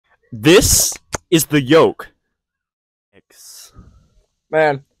This is the yolk. Eggs.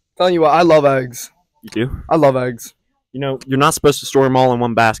 Man, telling you what, I love eggs. You do? I love eggs. You know, you're not supposed to store them all in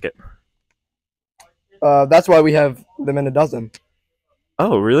one basket. That's why we have them in a dozen.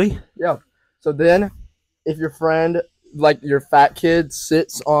 Oh, really? Yeah. So then, if your friend, like your fat kid,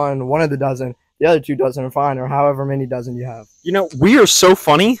 sits on one of the dozen, the other 2 dozen are fine, or however many dozen you have. You know, we are so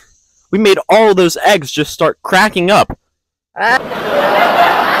funny. We made all of those eggs just start cracking up.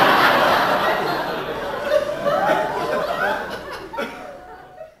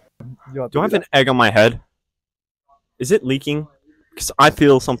 Do I have an egg on my head? Is it leaking? Because I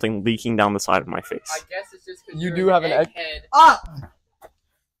feel something leaking down the side of my face. I guess it's just because You do have an egg. head. Ah!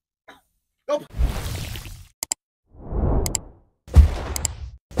 Nope.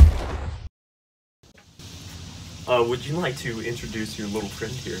 Would you like to introduce your little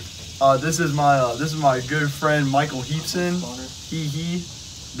friend here? This is my good friend Michael Heapson. He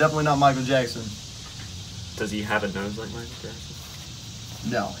definitely not Michael Jackson. Does he have a nose like Michael Jackson?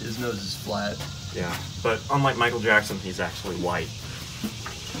 No, his nose is flat. Yeah, but unlike Michael Jackson, he's actually white.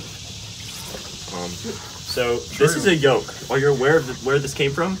 So this is a yolk. Are you aware of where this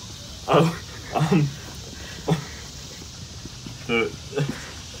came from? Oh,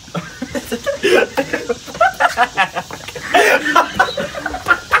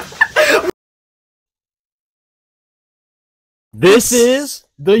 This is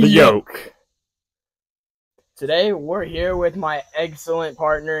the yolk. Today we're here with my excellent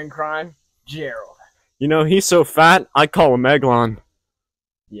partner in crime, Gerald. You know, he's so fat, I call him Eglon.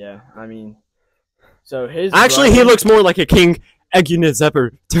 Yeah, I mean, so his Actually, he looks more like a King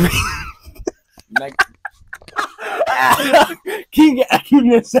Egunizepper to me. King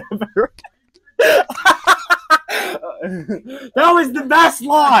Egunizepper. That was the best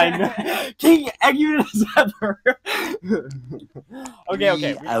line. King Egunizepper.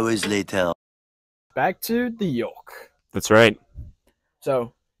 Okay. 3 hours later. Back to the yolk. That's right.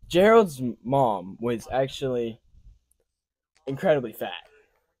 So Gerald's mom was actually incredibly fat.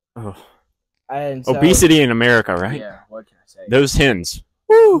 Oh. And so, Obesity in America, right? Yeah, what can I say? Those hens.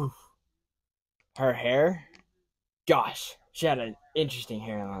 Woo! Her hair, gosh, she had an interesting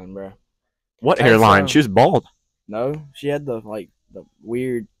hairline, bro. What And hairline? so- She was bald. No, she had the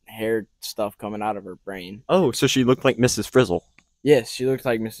weird hair stuff coming out of her brain. Oh, so she looked like Mrs. Frizzle. Yes, she looked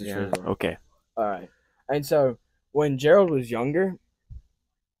like Mrs. Frizzle. Okay. All right. And so when Gerald was younger,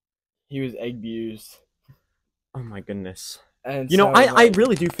 he was egg abused. Oh my goodness. And You know, so, I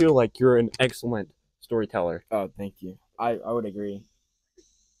really do feel like you're an excellent storyteller. Oh, thank you. I would agree.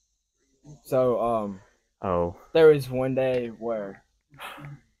 So Oh. there was one day where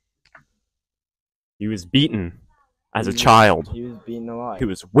He was beaten as a child. he was beaten alive. He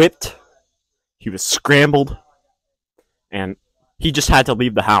was whipped. He was scrambled. And he just had to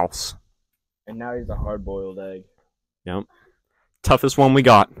leave the house. And now he's a hard-boiled egg. Yep. Toughest one we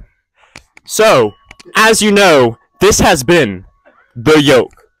got. So, as you know, this has been the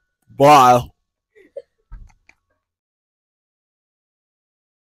yolk. Wow.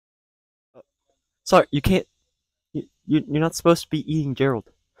 Sorry, you can't. You're not supposed to be eating Gerald.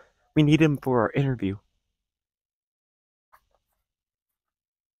 We need him for our interview.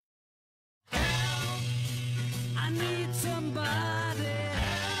 I need somebody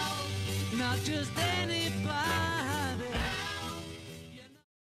help, not just anybody.